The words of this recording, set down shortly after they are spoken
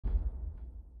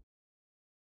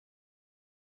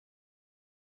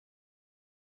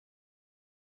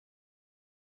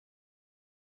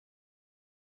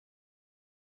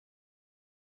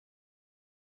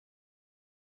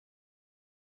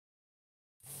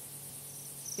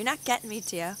You're not getting me,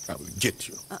 Tio. I will get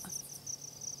you.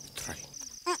 Try.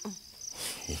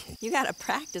 You gotta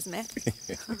practice, man.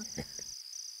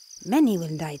 Many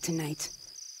will die tonight.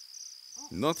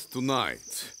 Not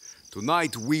tonight.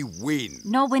 Tonight we win.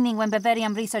 No winning when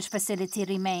Bavarian Research Facility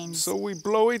remains. So we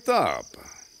blow it up.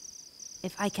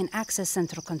 If I can access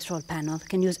Central Control Panel,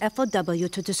 can use FOW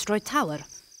to destroy tower.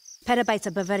 Petabytes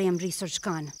of Bavarian research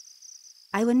gone.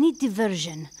 I will need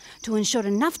diversion to ensure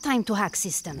enough time to hack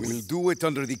systems. We'll do it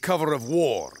under the cover of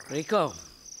war. Rico,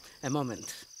 a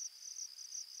moment.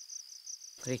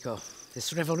 Rico,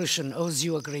 this revolution owes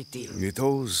you a great deal. It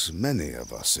owes many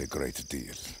of us a great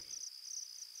deal.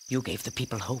 You gave the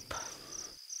people hope.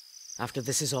 After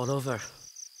this is all over,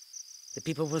 the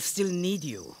people will still need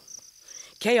you.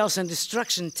 Chaos and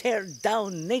destruction tear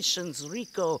down nations,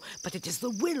 Rico, but it is the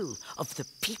will of the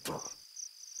people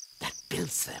that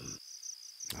builds them.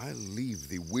 I'll leave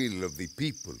the will of the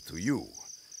people to you.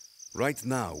 Right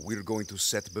now, we're going to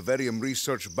set Bavarian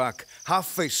research back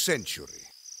half a century.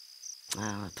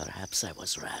 Perhaps I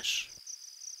was rash.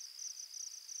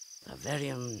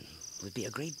 Bavarian would be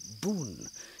a great boon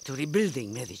to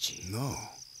rebuilding Medici. No,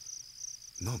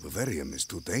 Bavarian is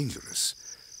too dangerous.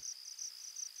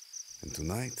 And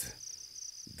tonight,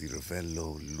 Di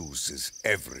Ravello loses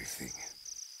everything.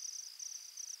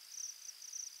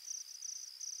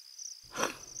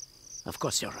 Of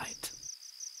course you're right.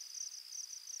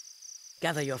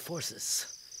 Gather your forces.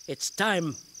 It's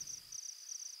time.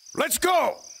 Let's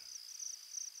go!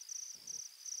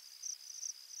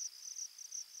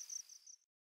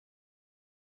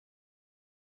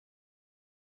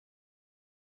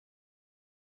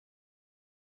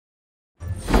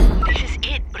 This is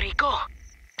it, Rico.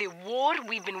 The war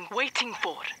we've been waiting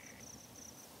for.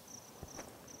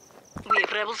 We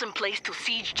have rebels in place to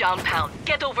siege John Pound.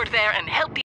 Get over there and help the